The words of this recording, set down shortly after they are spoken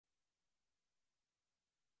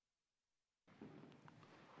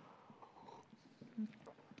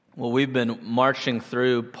Well, we've been marching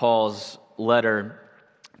through Paul's letter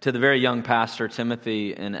to the very young pastor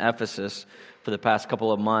Timothy in Ephesus for the past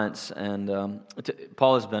couple of months, and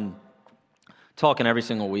Paul has been talking every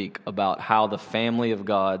single week about how the family of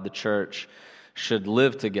God, the church, should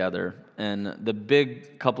live together. And the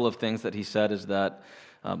big couple of things that he said is that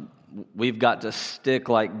we've got to stick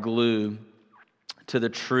like glue to the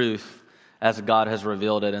truth as God has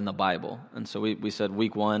revealed it in the Bible. And so we said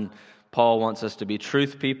week one, Paul wants us to be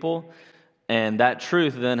truth people, and that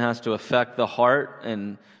truth then has to affect the heart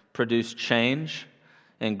and produce change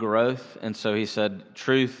and growth. And so he said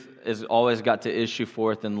truth is always got to issue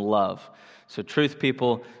forth in love. So truth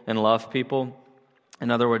people and love people.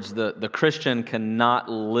 In other words, the Christian cannot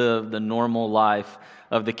live the normal life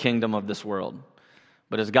of the kingdom of this world,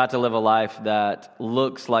 but has got to live a life that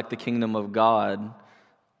looks like the kingdom of God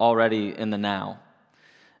already in the now.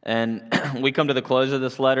 And we come to the close of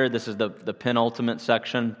this letter. This is the penultimate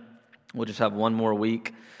section. We'll just have one more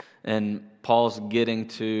week. And Paul's getting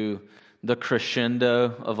to the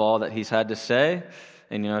crescendo of all that he's had to say.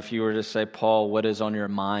 And, if you were to say, Paul, what is on your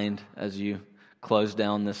mind as you close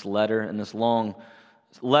down this letter, and this long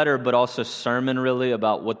letter, but also sermon really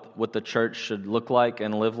about what the church should look like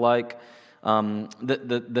and live like.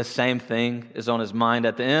 The same thing is on his mind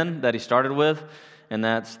at the end that he started with, and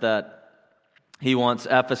that's that he wants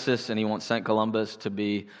Ephesus and he wants St. Columba's to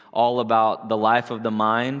be all about the life of the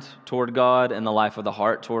mind toward God and the life of the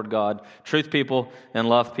heart toward God. Truth people and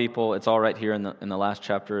love people. It's all right here in the last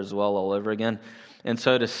chapter as well, all over again. And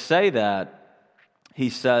so to say that, he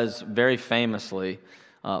says very famously,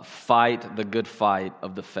 fight the good fight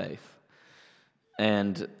of the faith.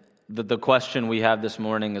 And the question we have this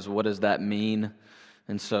morning is, what does that mean?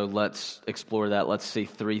 And so let's explore that. Let's see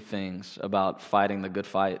three things about fighting the good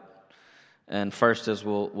fight. And first is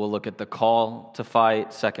we'll look at the call to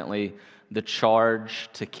fight. Secondly, the charge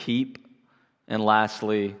to keep. And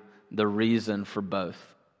lastly, the reason for both.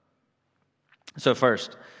 So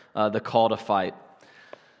first, the call to fight.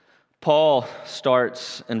 Paul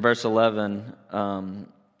starts in verse 11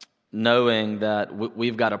 knowing that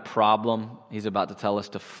we've got a problem. He's about to tell us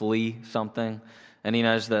to flee something. And he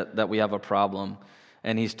knows that we have a problem.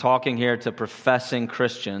 And he's talking here to professing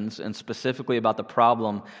Christians, and specifically about the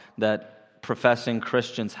problem that professing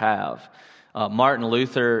Christians have. Martin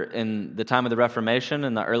Luther, in the time of the Reformation,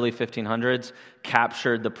 in the early 1500s,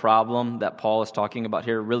 captured the problem that Paul is talking about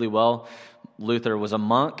here really well. Luther was a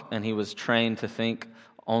monk, and he was trained to think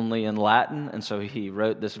only in Latin, and so he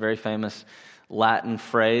wrote this very famous Latin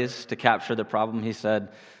phrase to capture the problem. He said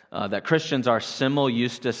that Christians are simul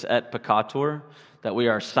justus et peccator, that we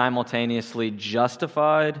are simultaneously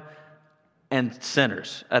justified and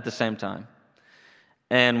sinners at the same time.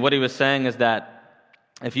 And what he was saying is that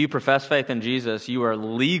if you profess faith in Jesus, you are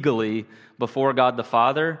legally before God the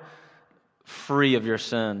Father free of your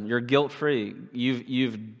sin. You're guilt-free.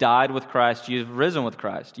 You've died with Christ. You've risen with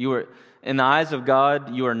Christ. You are, in the eyes of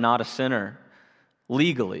God, you are not a sinner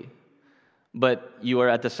legally, but you are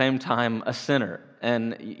at the same time a sinner.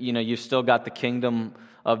 And you've still got the kingdom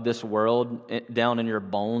of this world down in your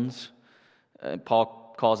bones.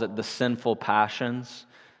 Paul calls it the sinful passions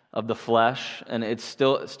of the flesh, and it's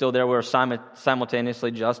still there. We're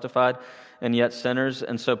simultaneously justified and yet sinners.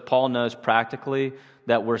 And so Paul knows practically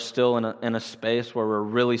that we're still in a space where we're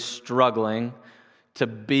really struggling to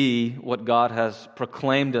be what God has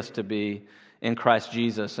proclaimed us to be in Christ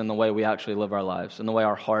Jesus, in the way we actually live our lives, and the way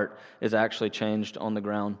our heart is actually changed on the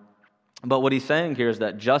ground. But what he's saying here is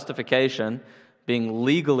that justification, being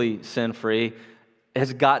legally sin-free,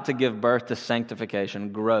 has got to give birth to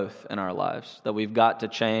sanctification, growth in our lives, that we've got to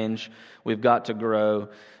change, we've got to grow.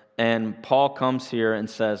 And Paul comes here and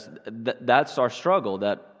says that's our struggle,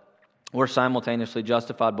 that we're simultaneously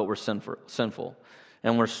justified, but we're sinful,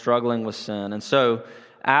 and we're struggling with sin. And so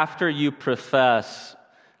after you profess,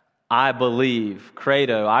 I believe,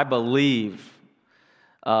 credo, I believe,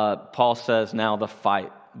 Paul says now the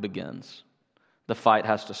fight begins. The fight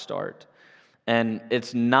has to start. And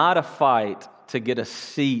it's not a fight to get a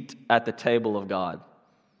seat at the table of God.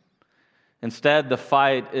 Instead, the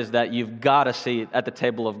fight is that you've got a seat at the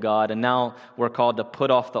table of God, and now we're called to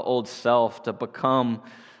put off the old self, to become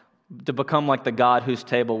like the God whose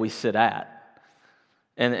table we sit at.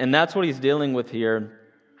 And that's what he's dealing with here.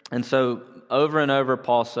 And so over and over,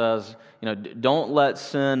 Paul says, don't let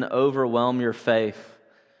sin overwhelm your faith.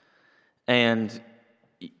 And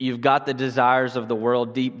you've got the desires of the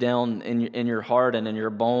world deep down in your heart and in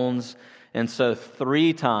your bones. And so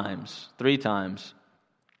three times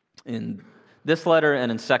in this letter and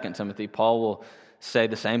in 2 Timothy, Paul will say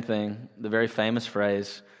the same thing, the very famous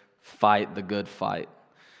phrase, fight the good fight.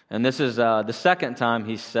 And this is the second time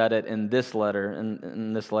he said it in this letter,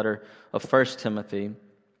 in this letter of 1 Timothy.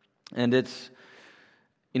 And it's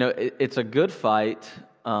a good fight,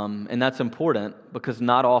 and that's important because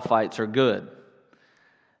not all fights are good.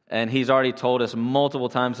 And he's already told us multiple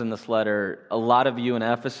times in this letter, a lot of you in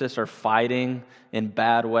Ephesus are fighting in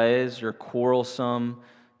bad ways. You're quarrelsome.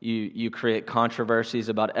 You create controversies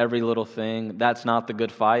about every little thing. That's not the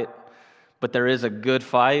good fight. But there is a good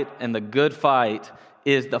fight, and the good fight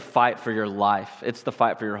is the fight for your life. It's the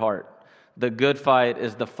fight for your heart. The good fight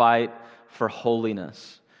is the fight for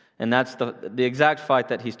holiness. And that's the exact fight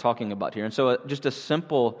that he's talking about here. And so just a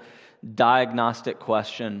simple diagnostic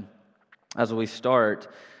question as we start,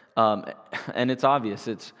 and it's obvious,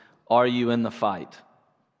 it's, are you in the fight?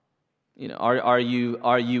 Are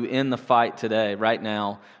you in the fight today, right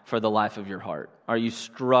now, for the life of your heart? Are you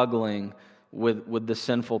struggling with the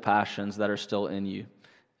sinful passions that are still in you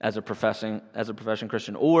as a professing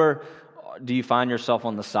Christian? Or do you find yourself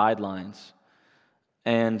on the sidelines?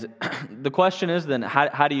 And the question is then,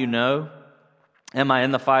 how do you know? Am I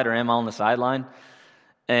in the fight or am I on the sideline?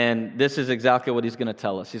 And this is exactly what he's going to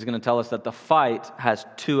tell us. He's going to tell us that the fight has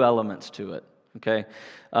two elements to it. Okay.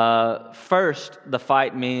 First, the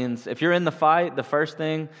fight means, if you're in the fight, the first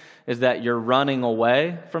thing is that you're running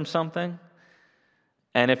away from something.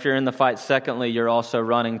 And if you're in the fight, secondly, you're also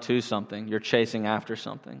running to something. You're chasing after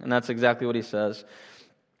something. And that's exactly what he says.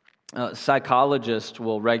 Psychologists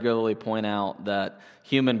will regularly point out that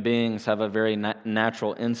human beings have a very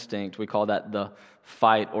natural instinct. We call that the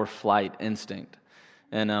fight or flight instinct.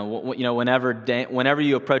 And whenever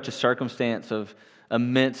you approach a circumstance of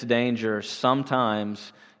immense danger,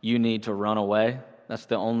 sometimes you need to run away. That's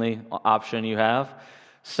the only option you have.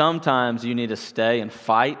 Sometimes you need to stay and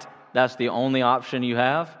fight. That's the only option you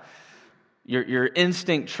have. Your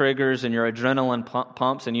instinct triggers and your adrenaline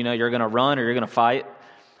pumps, and you're going to run or you're going to fight.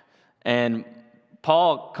 And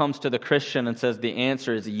Paul comes to the Christian and says the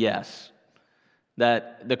answer is yes.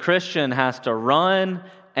 That the Christian has to run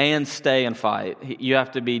and stay and fight. You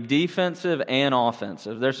have to be defensive and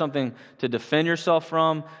offensive. There's something to defend yourself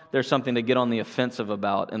from. There's something to get on the offensive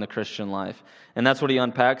about in the Christian life. And that's what he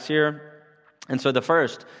unpacks here. And so the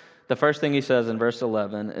first thing he says in verse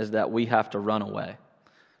 11 is that we have to run away.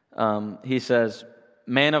 He says,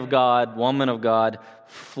 man of God, woman of God,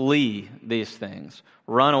 flee these things.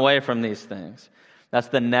 Run away from these things. That's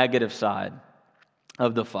the negative side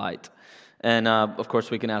of the fight. And of course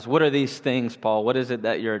we can ask, what are these things, Paul? What is it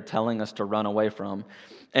that you're telling us to run away from?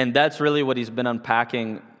 And that's really what he's been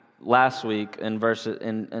unpacking last week in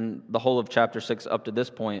the whole of chapter 6 up to this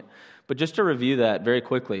point. But just to review that very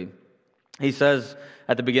quickly, he says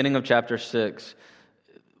at the beginning of chapter 6,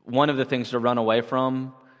 one of the things to run away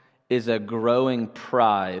from is a growing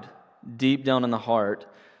pride deep down in the heart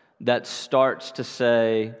that starts to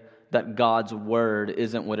say that God's word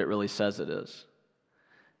isn't what it really says it is.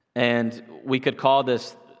 And we could call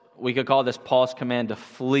this Paul's command to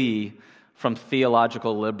flee from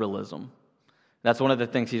theological liberalism. That's one of the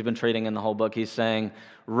things he's been treating in the whole book. He's saying,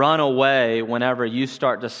 run away whenever you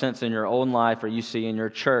start to sense in your own life, or you see in your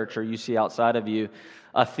church, or you see outside of you,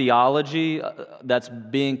 a theology that's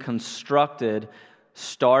being constructed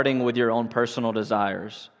starting with your own personal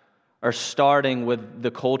desires, or starting with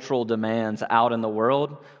the cultural demands out in the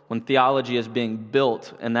world. When theology is being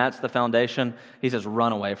built, and that's the foundation, he says,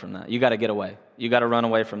 run away from that. You got to get away. You got to run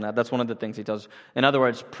away from that. That's one of the things he tells. In other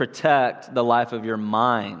words, protect the life of your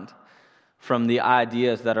mind from the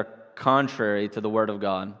ideas that are contrary to the Word of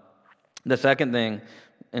God. The second thing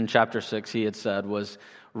in chapter 6 he had said was,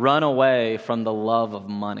 run away from the love of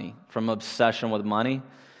money, from obsession with money.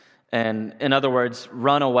 And in other words,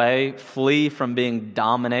 run away, flee from being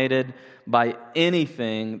dominated by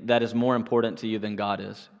anything that is more important to you than God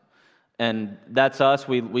is. And that's us.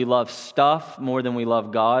 We love stuff more than we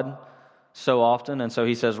love God so often. And so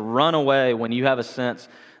he says, run away when you have a sense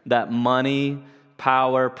that money,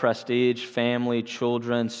 power, prestige, family,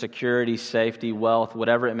 children, security, safety, wealth,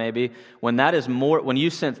 whatever it may be, when you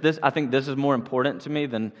sense this, I think this is more important to me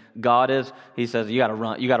than God is, he says, you got to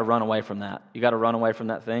run away from that. You got to run away from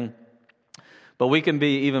that thing. But we can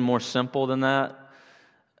be even more simple than that.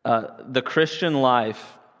 The Christian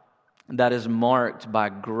life that is marked by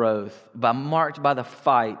growth, marked by the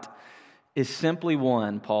fight, is simply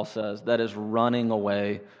one, Paul says, that is running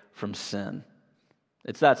away from sin.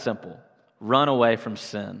 It's that simple. Run away from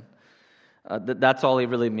sin. That's all he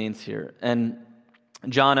really means here. And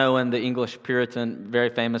John Owen, the English Puritan, very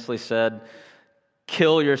famously said,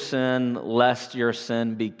 kill your sin, lest your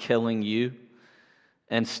sin be killing you.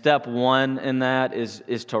 And step one in that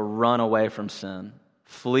is to run away from sin.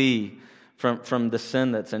 Flee from the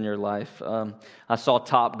sin that's in your life. I saw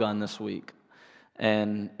Top Gun this week,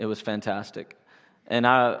 and it was fantastic. And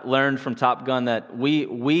I learned from Top Gun that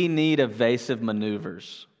we need evasive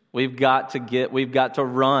maneuvers. We've got to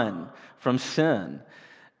run from sin.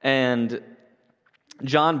 And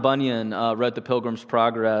John Bunyan wrote The Pilgrim's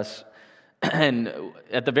Progress, and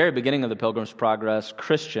at the very beginning of The Pilgrim's Progress,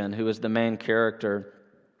 Christian, who is the main character,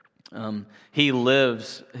 he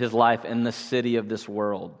lives his life in the city of this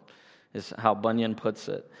world, is how Bunyan puts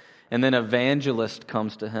it. And then Evangelist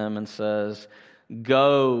comes to him and says,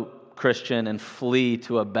 "Go, Christian, and flee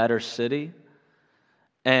to a better city."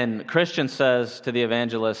 And Christian says to the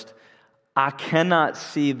Evangelist, "I cannot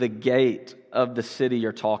see the gate of the city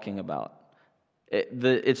you're talking about.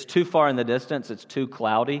 It's too far in the distance. It's too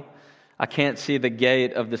cloudy. I can't see the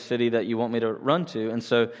gate of the city that you want me to run to." And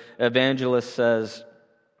so Evangelist says,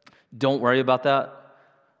 "Don't worry about that.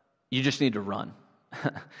 You just need to run.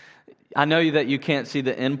 I know that you can't see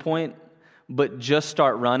the end point, but just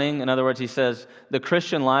start running." In other words, he says, the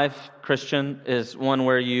Christian life, Christian, is one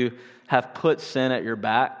where you have put sin at your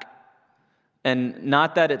back. And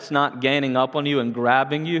not that it's not gaining up on you and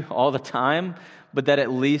grabbing you all the time, but that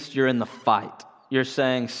at least you're in the fight. You're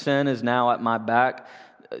saying, sin is now at my back.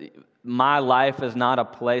 My life is not a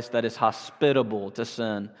place that is hospitable to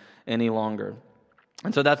sin any longer.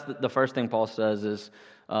 And so that's the first thing Paul says is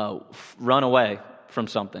run away from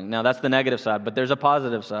something. Now that's the negative side, but there's a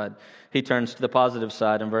positive side. He turns to the positive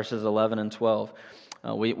side in verses 11 and 12.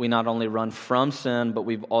 We not only run from sin, but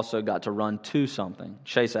we've also got to run to something,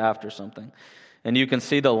 chase after something. And you can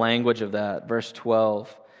see the language of that. Verse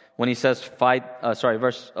 12, when he says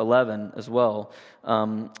verse 11 as well,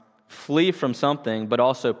 flee from something, but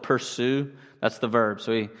also pursue. That's the verb.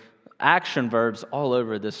 So action verbs all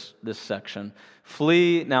over this section.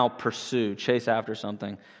 Flee, now pursue, chase after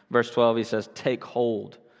something. Verse 12, he says, take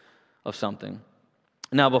hold of something.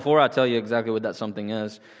 Now, before I tell you exactly what that something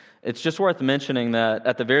is, it's just worth mentioning that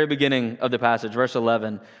at the very beginning of the passage, verse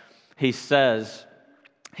 11, he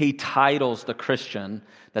titles the Christian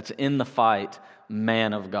that's in the fight,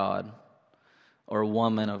 man of God or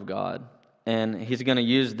woman of God. And he's going to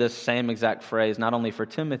use this same exact phrase, not only for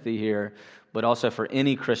Timothy here, but also for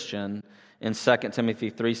any Christian in 2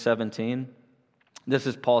 Timothy 3:17. This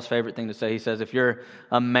is Paul's favorite thing to say. He says, if you're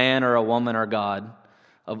a man or a woman of God,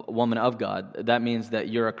 that means that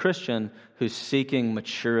you're a Christian who's seeking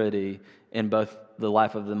maturity in both the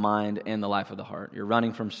life of the mind and the life of the heart. You're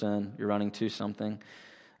running from sin. You're running to something.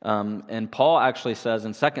 And Paul actually says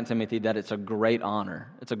in 2 Timothy that it's a great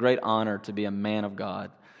honor. It's a great honor to be a man of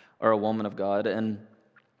God or a woman of God. And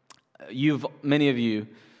many of you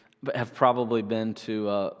have probably been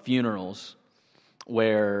to funerals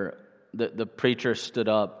where the preacher stood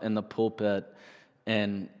up in the pulpit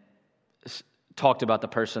and talked about the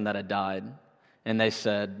person that had died, and they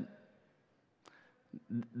said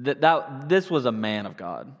that this was a man of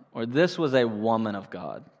God, or this was a woman of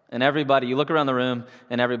God, and everybody, you look around the room,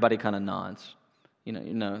 and everybody kind of nods.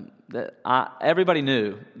 Everybody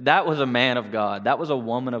knew that was a man of God, that was a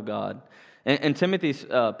woman of God. And Timothy,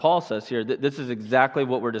 Paul says here that this is exactly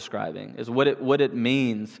what we're describing, is what it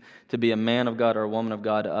means to be a man of God or a woman of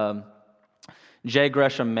God. J.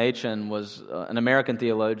 Gresham Machen was an American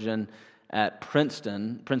theologian at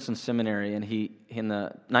Princeton Seminary, and he in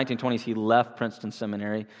the 1920s he left Princeton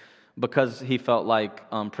Seminary because he felt like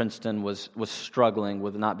Princeton was struggling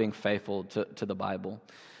with not being faithful to the Bible.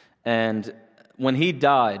 And when he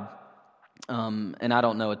died, and I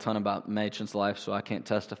don't know a ton about Machen's life, so I can't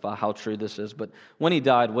testify how true this is, but when he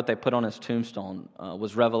died, what they put on his tombstone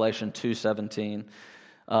was Revelation 2:17.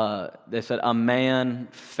 They said, a man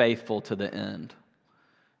faithful to the end,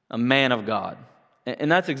 a man of God.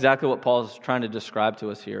 And that's exactly what Paul's trying to describe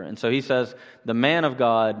to us here. And so he says, the man of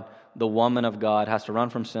God, the woman of God has to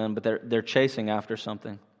run from sin, but they're chasing after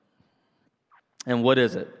something. And what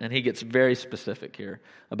is it? And he gets very specific here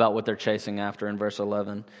about what they're chasing after in verse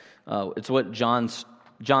 11. It's what John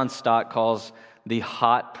Stott calls the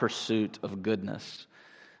hot pursuit of goodness.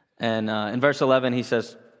 And in verse 11, he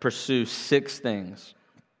says, pursue 6 things.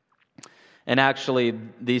 And actually,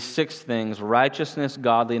 these 6 things, righteousness,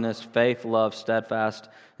 godliness, faith, love, steadfast,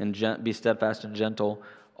 and be steadfast and gentle,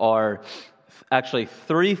 are actually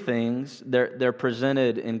 3 things. They're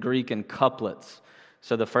presented in Greek in couplets.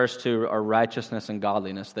 So the first 2 are righteousness and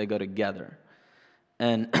godliness. They go together.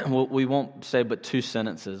 And we won't say but 2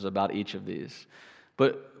 sentences about each of these.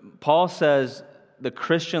 But Paul says the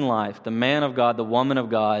Christian life, the man of God, the woman of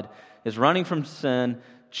God, is running from sin,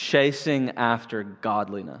 chasing after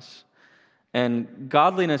godliness. And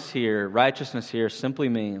godliness here, righteousness here, simply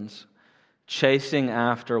means chasing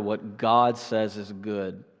after what God says is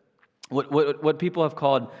good what people have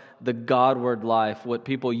called the Godward life, what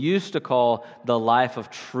people used to call the life of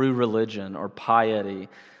true religion or piety.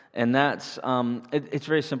 And that's, it's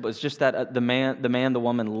very simple. It's just that the man, the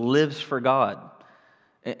woman lives for God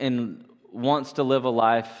and wants to live a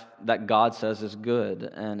life that God says is good.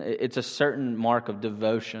 And it's a certain mark of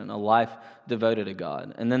devotion, a life devoted to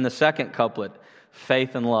God. And then the second couplet,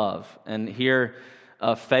 faith and love. And here,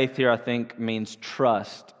 faith here I think means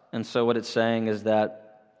trust. And so what it's saying is that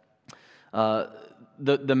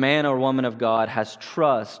the man or woman of God has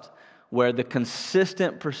trust where the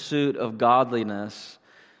consistent pursuit of godliness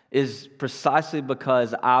is precisely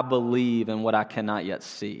because I believe in what I cannot yet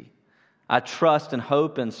see. I trust and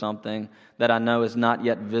hope in something that I know is not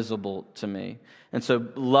yet visible to me. And so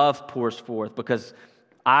love pours forth because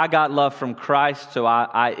I got love from Christ, so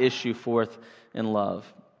I issue forth in love.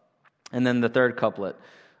 And then the third couplet,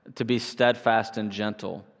 to be steadfast and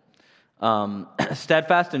gentle.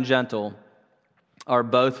 Steadfast and gentle are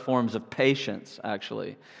both forms of patience,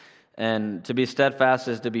 actually. And to be steadfast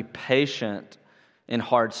is to be patient in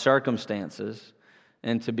hard circumstances,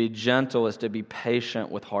 and to be gentle is to be patient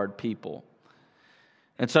with hard people.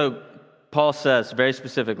 And so Paul says very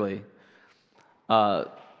specifically, the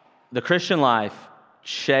Christian life,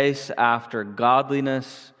 chase after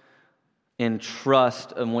godliness in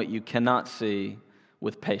trust in what you cannot see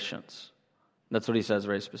with patience. That's what he says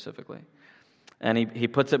very specifically. And he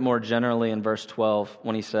puts it more generally in verse 12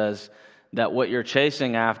 when he says that what you're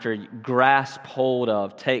chasing after, grasp hold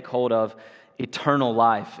of, take hold of eternal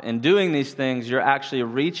life. In doing these things, you're actually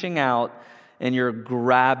reaching out and you're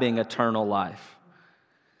grabbing eternal life.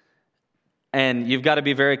 And you've got to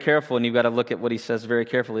be very careful, and you've got to look at what he says very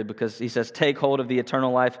carefully, because he says, take hold of the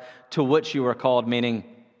eternal life to which you are called, meaning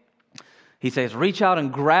he says, reach out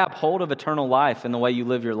and grab hold of eternal life in the way you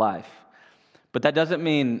live your life. But that doesn't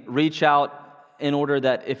mean reach out in order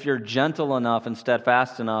that if you're gentle enough and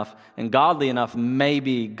steadfast enough and godly enough,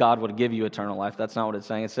 maybe God would give you eternal life. That's not what it's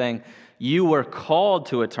saying. It's saying you were called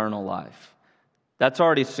to eternal life. That's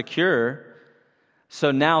already secure.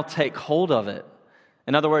 So now take hold of it.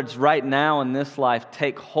 In other words, right now in this life,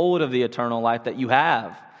 take hold of the eternal life that you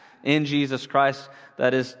have in Jesus Christ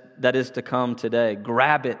that is to come today.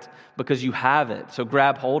 Grab it because you have it. So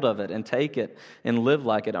grab hold of it and take it and live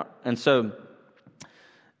like it. And so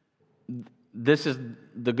this is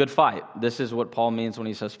the good fight. This is what Paul means when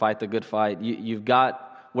he says fight the good fight.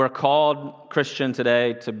 We're called, Christian,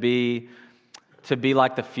 today to be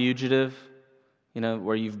like the fugitive,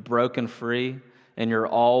 where you've broken free and you're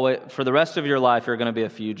always, for the rest of your life, you're going to be a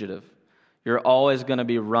fugitive. You're always going to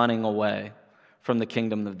be running away from the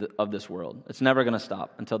kingdom of this world. It's never going to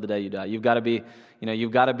stop until the day you die. You've got to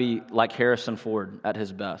be like Harrison Ford at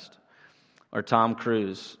his best, or Tom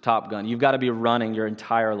Cruise, Top Gun. You've got to be running your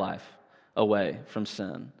entire life away from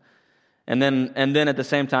sin. And then at the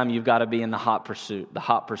same time, you've got to be in the hot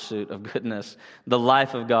pursuit of goodness, the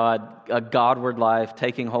life of God, a Godward life,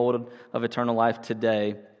 taking hold of eternal life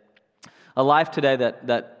today, a life today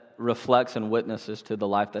that reflects and witnesses to the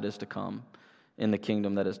life that is to come in the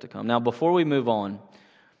kingdom that is to come. Now, before we move on,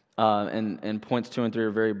 and points 2 and 3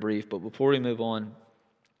 are very brief, but before we move on,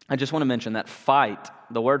 I just want to mention that fight,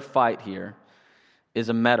 the word fight here, is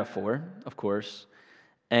a metaphor, of course.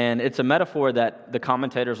 And it's a metaphor that the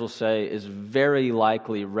commentators will say is very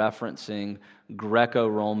likely referencing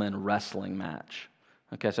Greco-Roman wrestling match.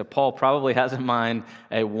 Okay, so Paul probably has in mind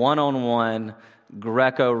a one-on-one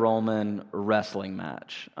Greco-Roman wrestling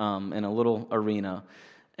match in a little arena.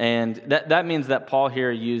 And that means that Paul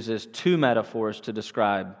here uses two metaphors to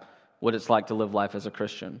describe what it's like to live life as a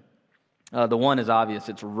Christian. The one is obvious,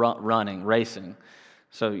 it's running, racing.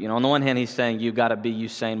 So, on the one hand, he's saying you got to be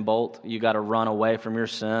Usain Bolt. You got to run away from your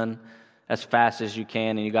sin as fast as you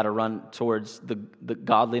can, and you got to run towards the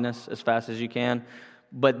godliness as fast as you can.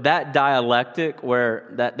 But that dialectic,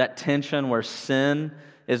 where that tension, where sin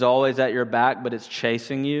is always at your back, but it's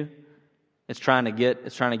chasing you, it's trying to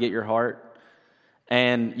get your heart,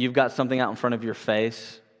 and you've got something out in front of your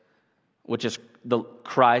face, which is the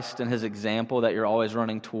Christ and His example that you're always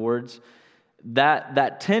running towards.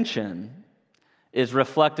 That tension is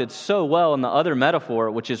reflected so well in the other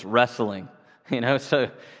metaphor, which is wrestling.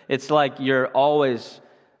 So it's like you're always,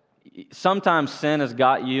 sometimes sin has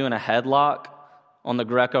got you in a headlock on the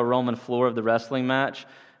Greco-Roman floor of the wrestling match,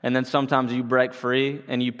 and then sometimes you break free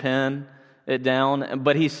and you pin it down.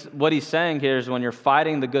 But what he's saying here is when you're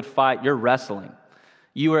fighting the good fight, you're wrestling.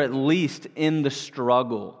 You are at least in the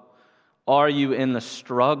struggle. Are you in the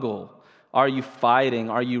struggle? Are you fighting?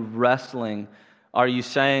 Are you wrestling? Are you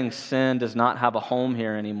saying sin does not have a home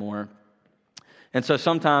here anymore? And so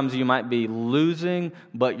sometimes you might be losing,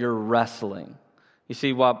 but you're wrestling. You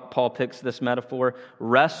see why Paul picks this metaphor?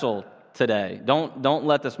 Wrestle today. Don't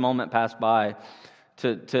let this moment pass by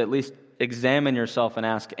to at least examine yourself and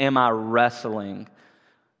ask, am I wrestling,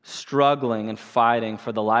 struggling and fighting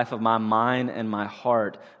for the life of my mind and my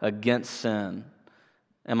heart against sin?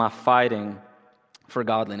 Am I fighting for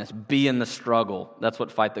godliness? Be in the struggle. That's what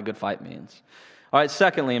fight the good fight means. All right,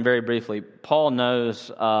 secondly, and very briefly, Paul knows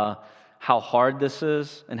how hard this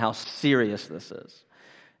is and how serious this is.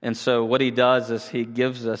 And so what he does is he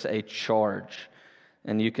gives us a charge.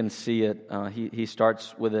 And you can see it. He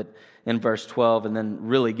starts with it in verse 12 and then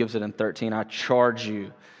really gives it in 13. I charge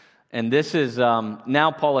you. And this is, now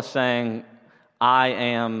Paul is saying, I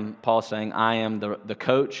am the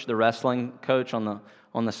coach, the wrestling coach on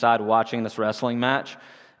the side watching this wrestling match.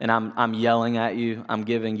 And I'm yelling at you. I'm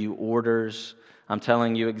giving you orders. I'm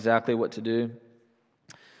telling you exactly what to do.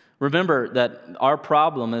 Remember that our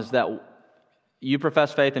problem is that you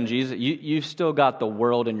profess faith in Jesus. You've still got the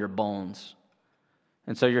world in your bones.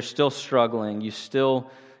 And so you're still struggling.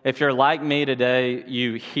 If you're like me today,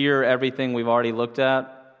 you hear everything we've already looked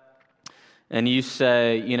at, and you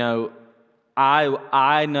say,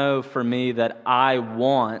 I know for me that I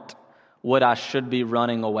want what I should be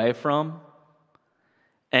running away from,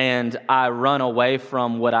 and I run away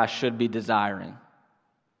from what I should be desiring.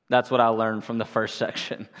 That's what I learned from the first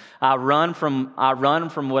section. I run from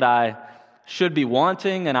what I should be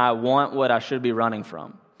wanting, and I want what I should be running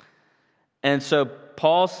from. And so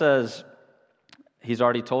Paul says, he's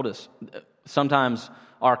already told us, sometimes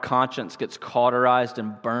our conscience gets cauterized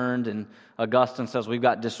and burned, and Augustine says we've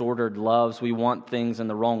got disordered loves. We want things in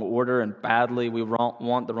the wrong order and badly. We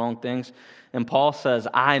want the wrong things. And Paul says,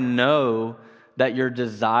 I know that your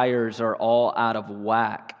desires are all out of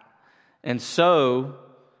whack. And so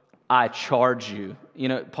I charge you.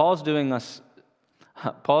 Paul's doing us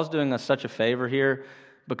such a favor here,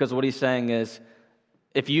 because what he's saying is,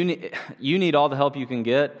 if you need all the help you can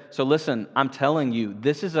get, so listen, I'm telling you,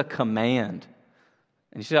 this is a command.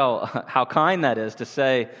 And you see how kind that is to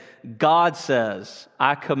say, God says,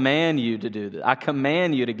 I command you to do this. I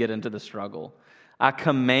command you to get into the struggle. I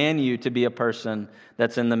command you to be a person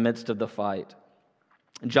that's in the midst of the fight.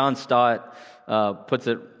 John Stott puts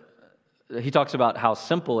it, he talks about how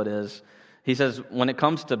simple it is. He says, when it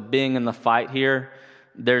comes to being in the fight here,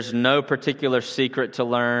 there's no particular secret to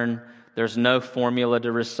learn. There's no formula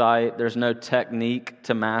to recite. There's no technique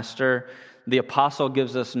to master. The apostle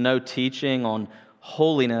gives us no teaching on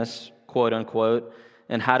holiness, quote unquote,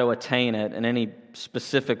 and how to attain it in any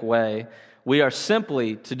specific way. We are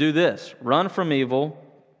simply to do this: run from evil,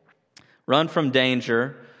 run from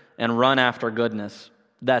danger, and run after goodness.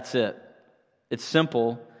 That's it. It's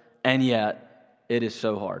simple, and yet it is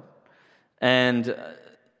so hard. And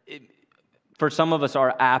for some of us,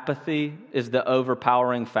 our apathy is the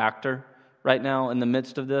overpowering factor right now in the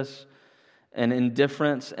midst of this, and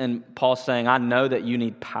indifference. And Paul's saying, I know that you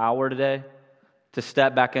need power today to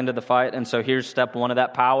step back into the fight. And so here's step one of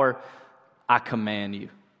that power. I command you.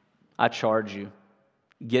 I charge you.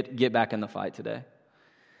 Get back in the fight today.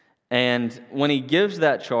 And when he gives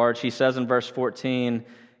that charge, he says in verse 14,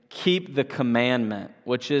 keep the commandment,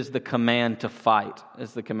 which is the command to fight,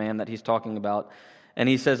 is the command that he's talking about. And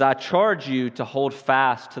he says, I charge you to hold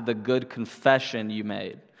fast to the good confession you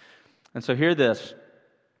made. And so hear this.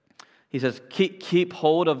 He says, keep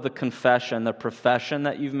hold of the confession, the profession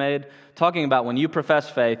that you've made. Talking about when you profess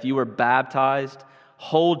faith, you were baptized.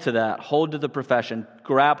 Hold to that. Hold to the profession.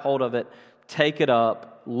 Grab hold of it. Take it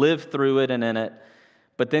up. Live through it and in it.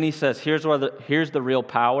 But then he says, here's the real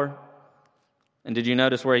power. And did you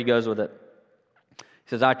notice where he goes with it? He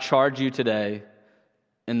says, I charge you today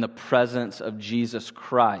in the presence of Jesus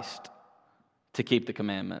Christ to keep the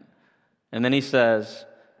commandment. And then he says,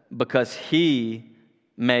 because he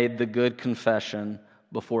made the good confession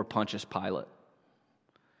before Pontius Pilate. And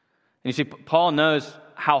you see, Paul knows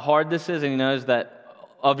how hard this is, and he knows that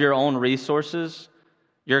of your own resources,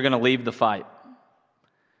 you're going to leave the fight.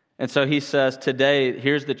 And so he says, today,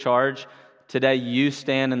 here's the charge. Today you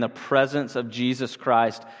stand in the presence of Jesus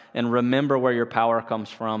Christ and remember where your power comes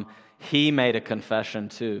from. He made a confession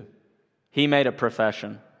too. He made a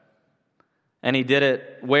profession. And he did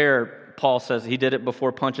it where Paul says he did it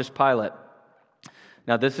before Pontius Pilate.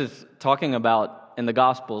 Now this is talking about in the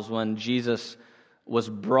Gospels when Jesus was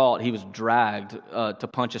brought, he was dragged to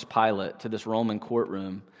Pontius Pilate, to this Roman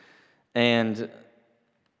courtroom. And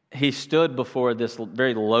he stood before this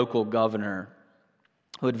very local governor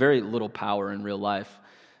who had very little power in real life.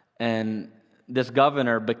 And this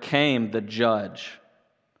governor became the judge.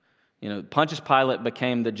 Pontius Pilate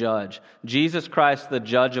became the judge. Jesus Christ, the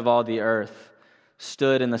judge of all the earth,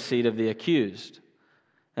 stood in the seat of the accused.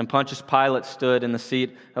 And Pontius Pilate stood in the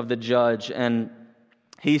seat of the judge, and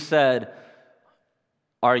he said,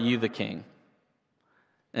 "Are you the king?"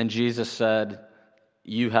 And Jesus said,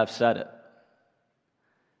 "You have said it."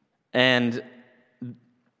 And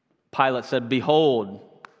Pilate said, "Behold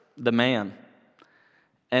the man."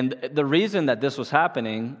 And the reason that this was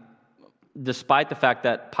happening, despite the fact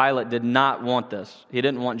that Pilate did not want this, he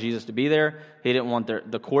didn't want Jesus to be there, he didn't want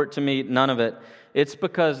the court to meet, none of it. It's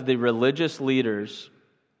because the religious leaders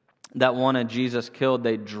that wanted Jesus killed,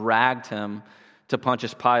 they dragged him to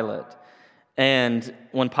Pontius Pilate. And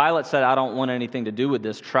when Pilate said, "I don't want anything to do with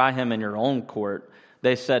this, try him in your own court,"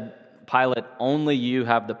 they said, "Pilate, only you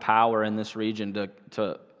have the power in this region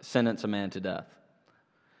to sentence a man to death."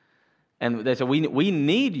 And they said, we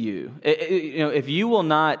need you. If you will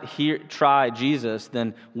not try Jesus,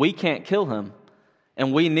 then we can't kill him.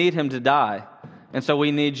 And we need him to die. And so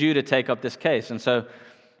we need you to take up this case. And so,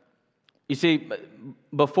 you see,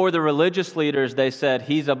 before the religious leaders, they said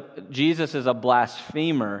Jesus is a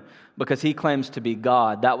blasphemer because he claims to be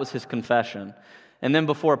God. That was his confession. And then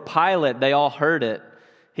before Pilate, they all heard it.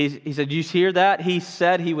 He said, "You hear that? He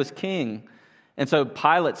said he was king." And so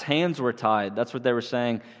Pilate's hands were tied. That's what they were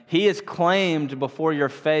saying. He is claimed before your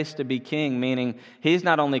face to be king, meaning he's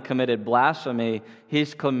not only committed blasphemy,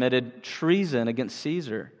 he's committed treason against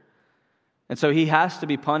Caesar. And so he has to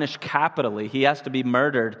be punished capitally. He has to be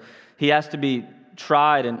murdered. He has to be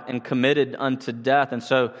tried and committed unto death. And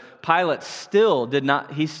so Pilate still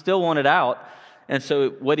wanted out. And so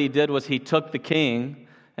what he did was he took the king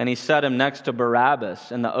and he set him next to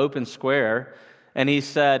Barabbas in the open square. And he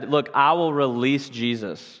said, "Look, I will release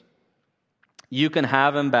Jesus. You can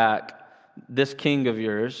have him back, this king of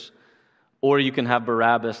yours, or you can have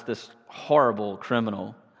Barabbas, this horrible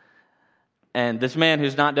criminal. And this man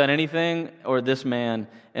who's not done anything, or this man,"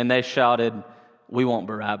 and they shouted, "We want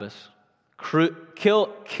Barabbas.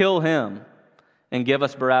 Kill him and give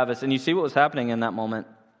us Barabbas." And you see what was happening in that moment.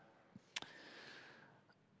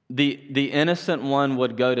 The innocent one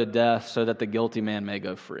would go to death so that the guilty man may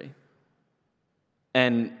go free.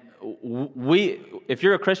 And if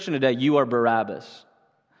you're a Christian today, you are Barabbas.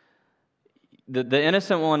 The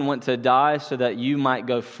innocent one went to die so that you might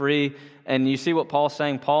go free. And you see what Paul's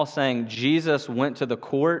saying? Paul's saying Jesus went to the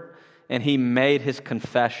court and he made his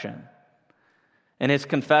confession. And his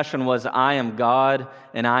confession was, "I am God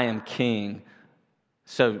and I am king,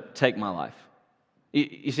 so take my life."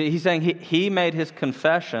 You see, he's saying he made his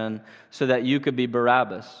confession so that you could be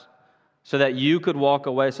Barabbas, so that you could walk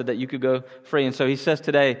away, so that you could go free. And so he says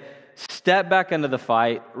today, step back into the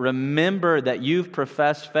fight. Remember that you've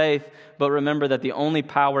professed faith, but remember that the only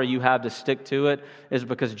power you have to stick to it is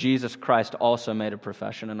because Jesus Christ also made a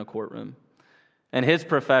profession in a courtroom. And his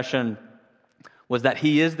profession was that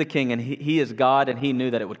he is the king and he is God, and he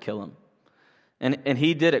knew that it would kill him. And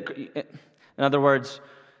he did it. In other words,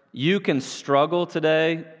 you can struggle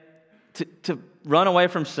today to run away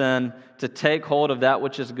from sin, to take hold of that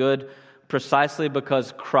which is good, precisely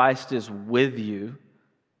because Christ is with you.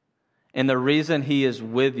 And the reason he is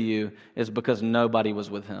with you is because nobody was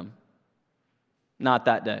with him. Not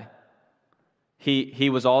that day. He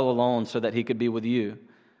was all alone so that he could be with you,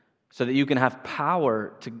 so that you can have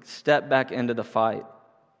power to step back into the fight.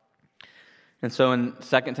 And so in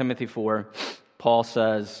 2 Timothy 4, Paul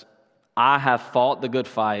says, "I have fought the good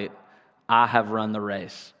fight, I have run the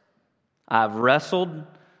race. I have wrestled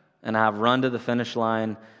and I have run to the finish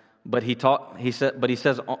line." But he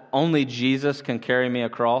says only Jesus can carry me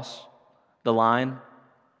across the line.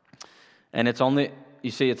 And it's only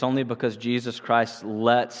because Jesus Christ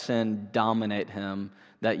let sin dominate him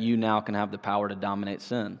that you now can have the power to dominate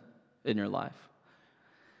sin in your life.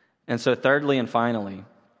 And so thirdly and finally,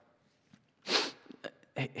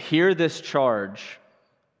 hear this charge.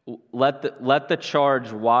 Let the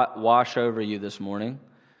charge wash over you this morning,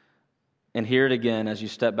 and hear it again as you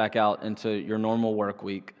step back out into your normal work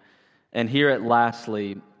week. And hear it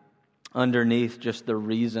lastly underneath just the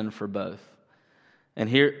reason for both. And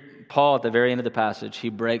here, Paul, at the very end of the passage, he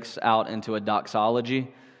breaks out into a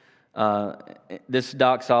doxology. This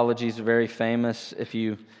doxology is very famous. If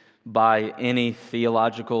you buy any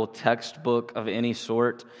theological textbook of any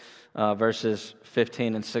sort, verses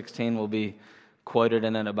 15 and 16 will be quoted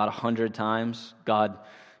in it about 100 times.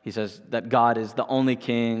 He says that God is the only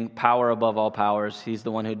king, power above all powers. He's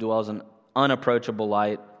the one who dwells in unapproachable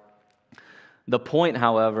light. The point,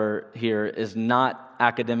 however, here is not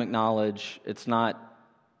academic knowledge. It's not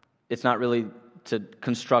really to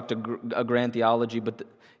construct a grand theology, but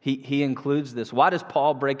he includes this. Why does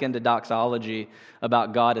Paul break into doxology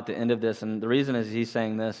about God at the end of this? And the reason is he's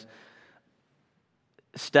saying this: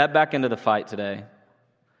 step back into the fight today.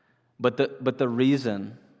 But the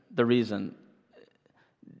reason the reason.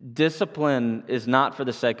 Discipline is not for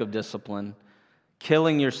the sake of discipline.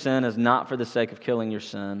 Killing your sin is not for the sake of killing your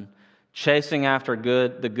sin. Chasing after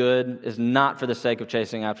the good is not for the sake of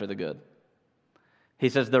chasing after the good. He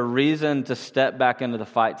says the reason to step back into the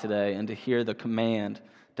fight today and to hear the command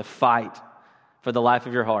to fight for the life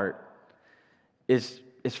of your heart is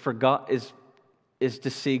for God, is to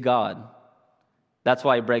see God. That's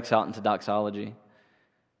why he breaks out into doxology.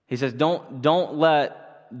 He says, don't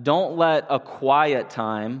let a quiet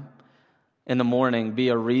time in the morning be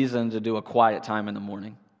a reason to do a quiet time in the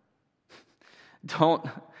morning.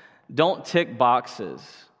 Don't tick boxes.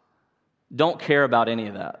 Don't care about any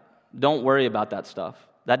of that. Don't worry about that stuff.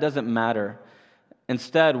 That doesn't matter.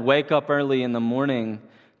 Instead, wake up early in the morning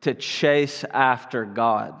to chase after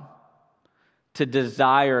God, to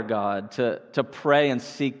desire God, to pray and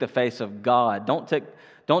seek the face of God.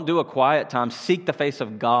 Don't do a quiet time. Seek the face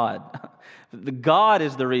of God. God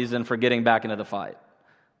is the reason for getting back into the fight.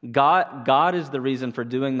 God is the reason for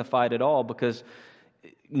doing the fight at all, because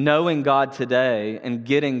knowing God today and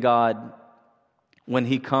getting God when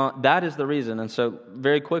He comes, that is the reason. And so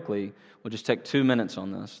very quickly, we'll just take 2 minutes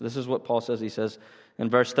on this. This is what Paul says. He says in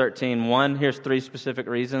verse 13, here's 3 specific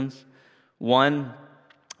reasons. 1,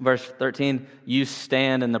 verse 13, you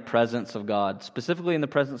stand in the presence of God, specifically in the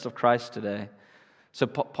presence of Christ today. So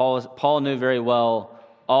Paul knew very well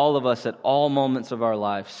all of us at all moments of our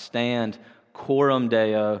life stand coram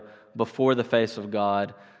Deo before the face of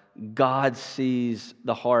God. God sees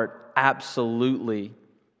the heart absolutely.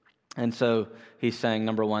 And so he's saying,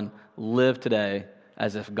 number 1, live today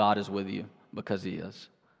as if God is with you, because He is.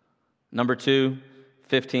 Number 2,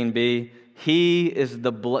 15b,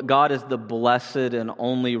 God is the blessed and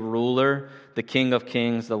only ruler, the King of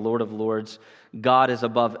kings, the Lord of lords. God is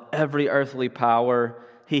above every earthly power.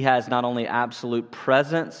 He has not only absolute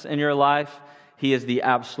presence in your life, He is the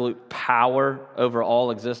absolute power over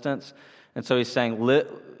all existence. And so he's saying,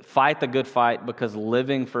 fight the good fight, because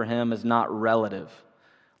living for Him is not relative,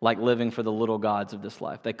 like living for the little gods of this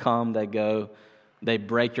life. They come, they go, they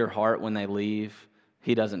break your heart when they leave.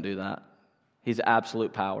 He doesn't do that. He's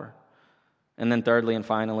absolute power. And then thirdly and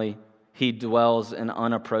finally, He dwells in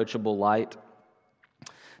unapproachable light.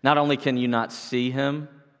 Not only can you not see Him,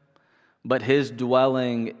 but His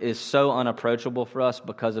dwelling is so unapproachable for us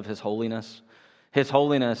because of His holiness. His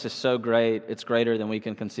holiness is so great, it's greater than we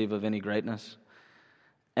can conceive of any greatness.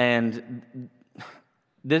 And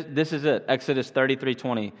this is it, Exodus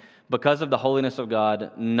 33:20. Because of the holiness of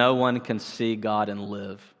God, no one can see God and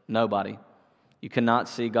live. Nobody. You cannot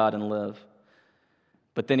see God and live.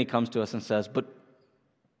 But then He comes to us and says,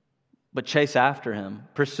 but chase after Him,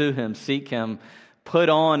 pursue Him, seek Him, put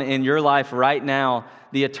on in your life right now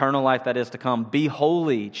the eternal life that is to come. Be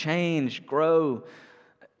holy, change, grow.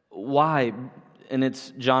 Why? And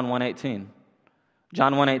it's John 1:18.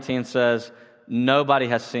 John 1:18 says, nobody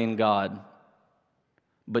has seen God,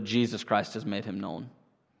 but Jesus Christ has made Him known.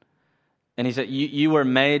 And He said, you were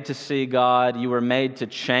made to see God, you were made to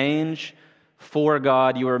change for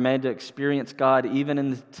God, you were made to experience God even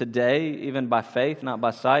in today, even by faith, not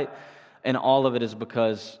by sight. And all of it is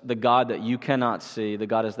because the God that you cannot see, the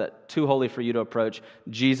God is that too holy for you to approach,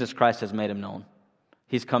 Jesus Christ has made Him known.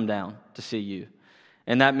 He's come down to see you.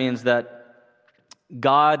 And that means that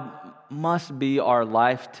God must be our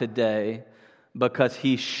life today, because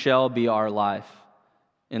He shall be our life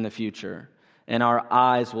in the future. And our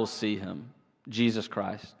eyes will see Him, Jesus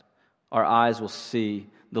Christ. Our eyes will see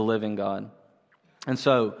the living God. And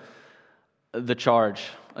so, the charge,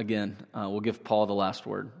 again, we'll give Paul the last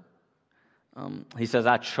word. He says,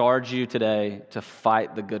 I charge you today to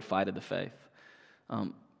fight the good fight of the faith.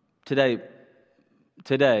 Today,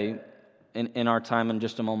 in our time in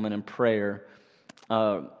just a moment in prayer,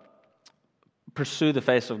 pursue the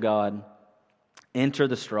face of God, enter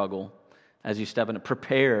the struggle as you step in it.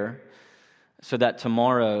 Prepare so that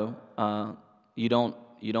tomorrow you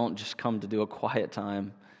don't just come to do a quiet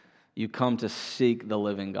time. You come to seek the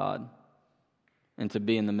living God and to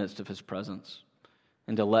be in the midst of His presence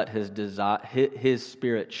and to let His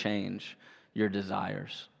Spirit change your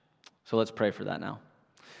desires. So let's pray for that now.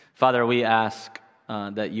 Father, we ask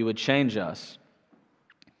that You would change us.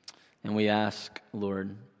 And we ask,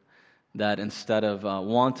 Lord, that instead of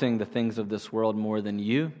wanting the things of this world more than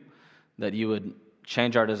You, that You would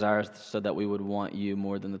change our desires so that we would want You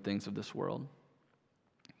more than the things of this world.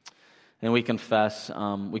 And we confess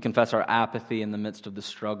our apathy in the midst of the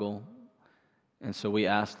struggle. And so we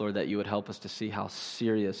ask, Lord, that You would help us to see how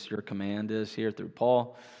serious Your command is here through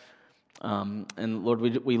Paul. And Lord,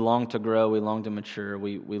 we long to grow, we long to mature,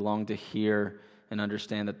 we long to hear and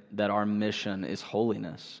understand that our mission is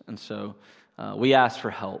holiness. And so we ask for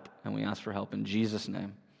help, and we ask for help in Jesus'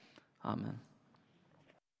 name. Amen.